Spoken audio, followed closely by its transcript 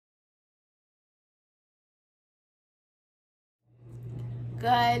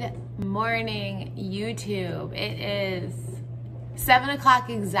Good morning, YouTube. It is 7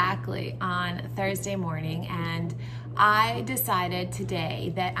 o'clock exactly on Thursday morning, and I decided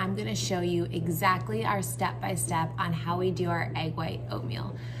today that I'm gonna show you exactly our step-by-step on how we do our egg white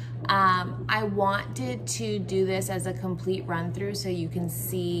oatmeal. I wanted to do this as a complete run through so you can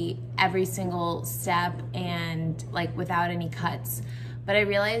see every single step and like without any cuts. But I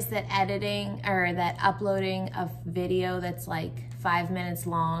realized that uploading a video that's like 5 minutes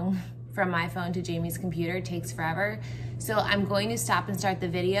long from my phone to Jamie's computer takes forever. So I'm going to stop and start the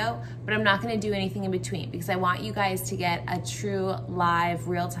video, but I'm not gonna do anything in between because I want you guys to get a true live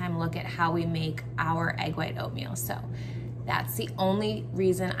real-time look at how we make our egg white oatmeal. So that's the only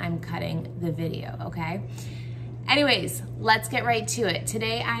reason I'm cutting the video, okay? Anyways, let's get right to it.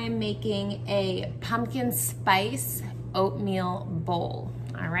 Today I am making a pumpkin spice oatmeal bowl.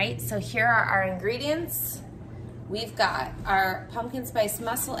 All right, so here are our ingredients. We've got our pumpkin spice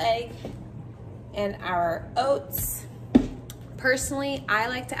MuscleEgg and our oats. Personally, I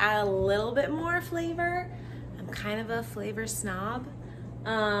like to add a little bit more flavor. I'm kind of a flavor snob.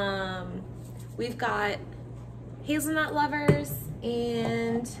 We've got hazelnut lovers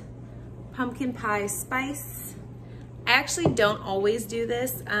and pumpkin pie spice. I actually don't always do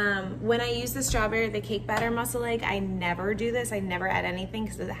this. When I use the strawberry, the cake batter MuscleEgg, I never do this. I never add anything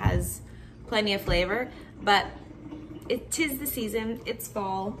because it has plenty of flavor, but it is the season, it's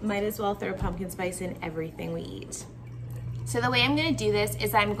fall. Might as well throw pumpkin spice in everything we eat. So the way I'm gonna do this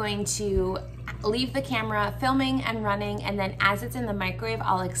is I'm going to leave the camera filming and running, and then as it's in the microwave,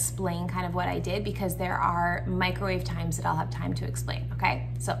 I'll explain kind of what I did because there are microwave times that I'll have time to explain, okay?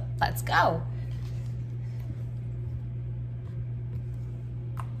 So let's go.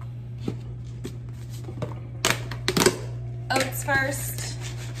 Oats first.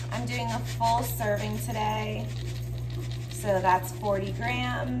 I'm doing a full serving today. So that's 40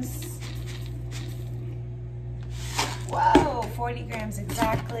 grams. Whoa, 40 grams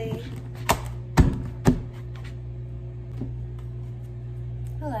exactly.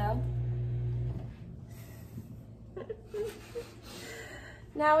 Hello.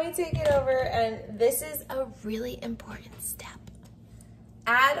 Now we take it over, and this is a really important step.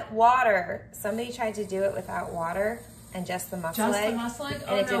 Add water. Somebody tried to do it without water and just the MuscleEgg. Just the MuscleEgg?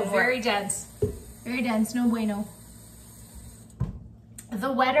 Oh, no, very dense. Very dense, no bueno. The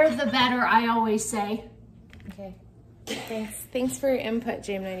wetter, the better, I always say. Okay, thanks for your input,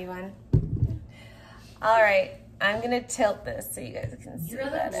 Jam91. All right, I'm gonna tilt this so you guys can see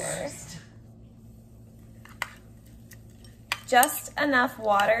better. Just enough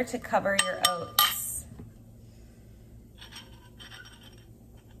water to cover your oats.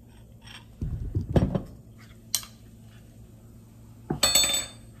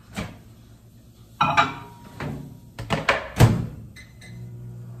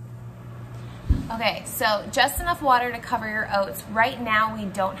 Okay, so just enough water to cover your oats. Right now we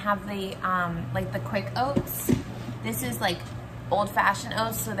don't have the like the quick oats. This is like old-fashioned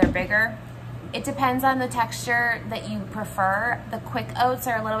oats, so they're bigger. It depends on the texture that you prefer. The quick oats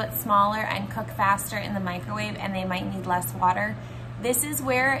are a little bit smaller and cook faster in the microwave, and they might need less water. This is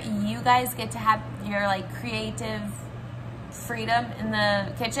where you guys get to have your like creative freedom in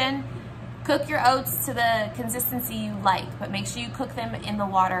the kitchen. Cook your oats to the consistency you like, but make sure you cook them in the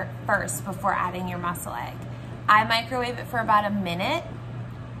water first before adding your MuscleEgg. I microwave it for about a minute,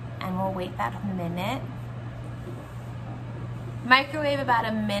 and we'll wait that minute. Microwave about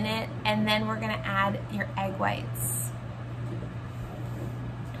a minute, and then we're gonna add your egg whites.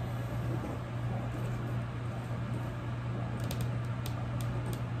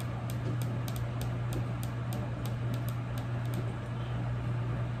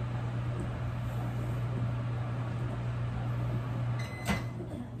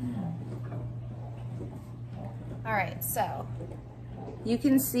 All right, so you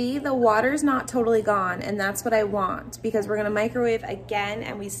can see the water's not totally gone, and that's what I want because we're gonna microwave again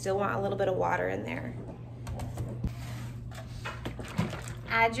and we still want a little bit of water in there.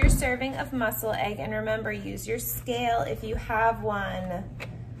 Add your serving of MuscleEgg, and remember, use your scale if you have one.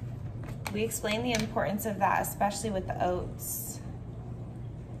 We explain the importance of that, especially with the oats.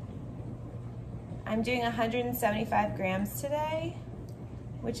 I'm doing 175 grams today,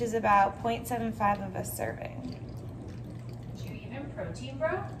 which is about 0.75 of a serving. Protein,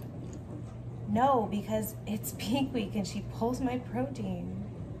 bro? No, because it's peak week and she pulls my protein.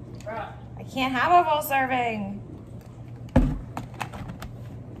 Bro. I can't have a full serving.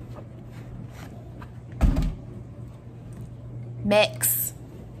 Mix.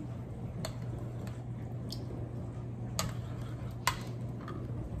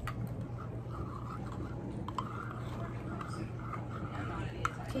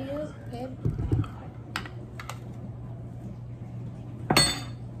 to you, babe?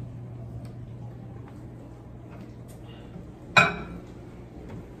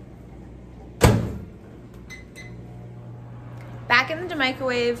 Back into the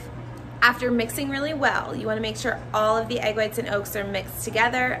microwave. After mixing really well, you want to make sure all of the egg whites and yolks are mixed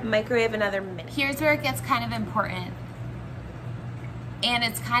together. Microwave another minute. Here's where it gets kind of important. And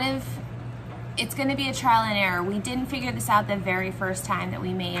it's going to be a trial and error. We didn't figure this out the very first time that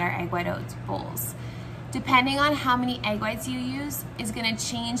we made our egg white oats bowls. Depending on how many egg whites you use is going to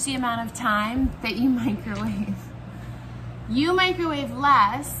change the amount of time that you microwave. You microwave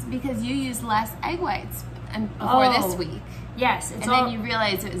less because you use less egg whites before this week. Yes, then you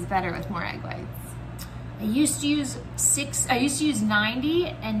realize it was better with more egg whites. I used to use 90,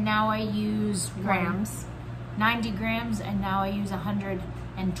 and now I use Grams. 90 grams, and now I use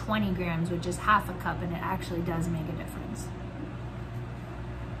 120 grams, which is half a cup, and it actually does make a difference.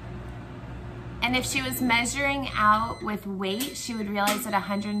 And if she was measuring out with weight, she would realize that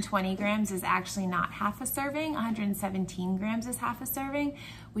 120 grams is actually not half a serving. 117 grams is half a serving,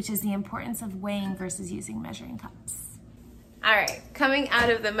 which is the importance of weighing versus using measuring cups. All right, coming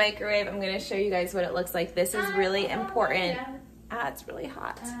out of the microwave, I'm gonna show you guys what it looks like. This is really important. It's really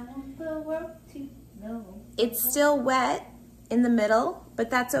hot. It's still wet in the middle,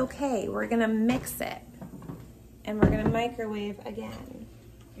 but that's okay. We're gonna mix it, and we're gonna microwave again.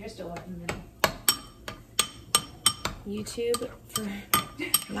 You're still wet in the middle. YouTube for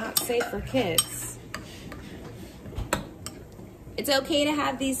not safe for kids. It's okay to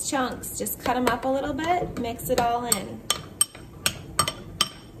have these chunks. Just cut them up a little bit, mix it all in.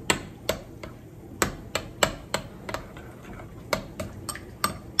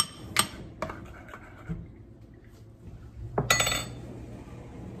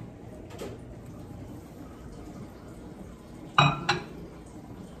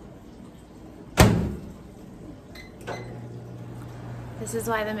 This is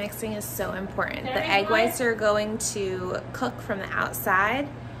why the mixing is so important. The egg whites are going to cook from the outside.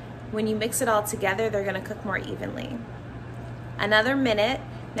 When you mix it all together, they're gonna cook more evenly. Another minute.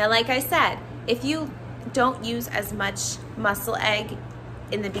 Now, like I said, if you don't use as much MuscleEgg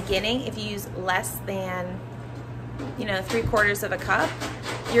in the beginning, if you use less than, 3/4 of a cup,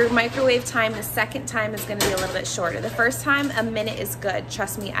 your microwave time the second time is gonna be a little bit shorter. The first time, a minute is good.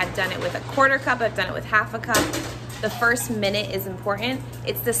 Trust me, I've done it with a 1/4 cup, I've done it with half a cup. The first minute is important.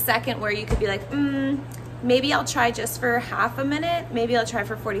 It's the second where you could be like, maybe I'll try just for half a minute. Maybe I'll try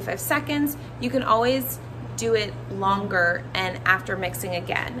for 45 seconds. You can always do it longer and after mixing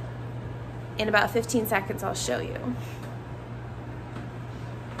again. In about 15 seconds, I'll show you.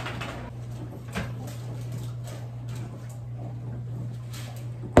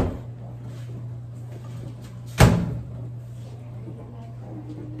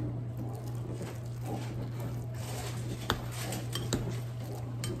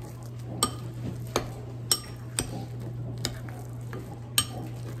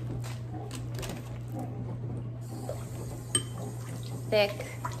 Thick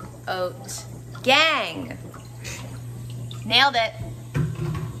oat gang. Nailed it.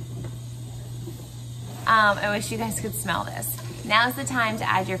 I wish you guys could smell this. Now's the time to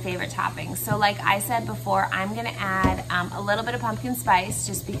add your favorite toppings. So like I said before, I'm gonna add a little bit of pumpkin spice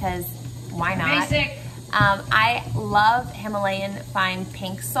just because why not? Basic. I love Himalayan fine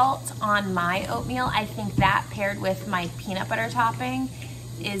pink salt on my oatmeal. I think that paired with my peanut butter topping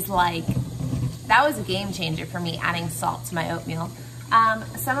is like, that was a game changer for me, adding salt to my oatmeal.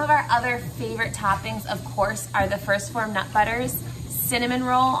 Some of our other favorite toppings, of course, are the First Form nut butters, cinnamon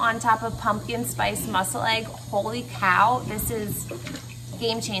roll on top of pumpkin spice MuscleEgg. Holy cow, this is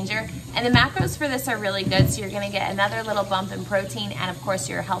game changer. And the macros for this are really good, so you're gonna get another little bump in protein and of course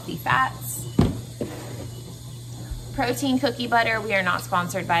your healthy fats. Protein cookie butter, we are not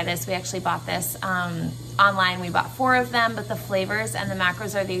sponsored by this. We actually bought this online. We bought 4 of them, but the flavors and the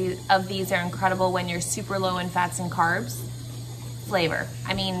macros of these are incredible when you're super low in fats and carbs. Flavor,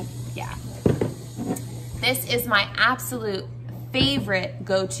 I mean, yeah. This is my absolute favorite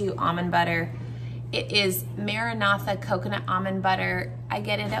go-to almond butter. It is Maranatha coconut almond butter. I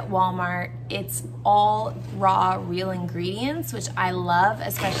get it at Walmart. It's all raw, real ingredients, which I love,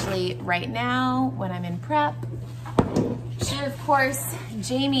 especially right now when I'm in prep. And of course,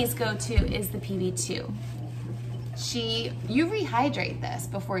 Jamie's go-to is the PB2. You rehydrate this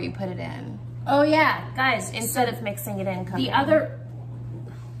before you put it in. Oh yeah, guys. Instead of mixing it in, cooking.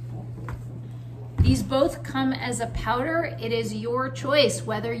 These both come as a powder. It is your choice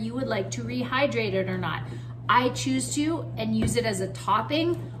whether you would like to rehydrate it or not. I choose to and use it as a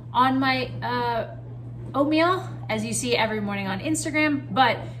topping on my oatmeal, as you see every morning on Instagram,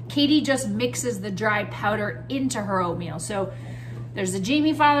 but Katie just mixes the dry powder into her oatmeal. So there's the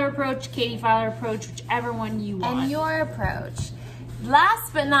Jamie Fowler approach, Katie Fowler approach, whichever one you want. And your approach.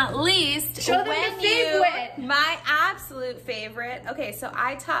 Last but not least, show them the favorite. My absolute favorite. Okay, so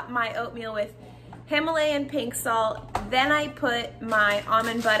I top my oatmeal with Himalayan pink salt, then I put my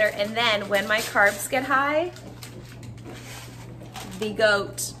almond butter, and then when my carbs get high, the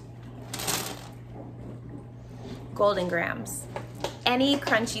goat golden grams. Any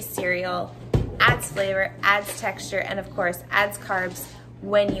crunchy cereal adds flavor, adds texture, and of course adds carbs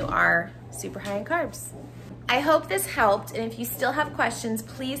when you are super high in carbs. I hope this helped, and if you still have questions,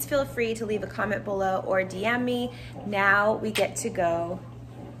 please feel free to leave a comment below or DM me. Now we get to go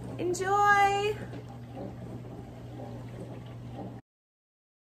enjoy.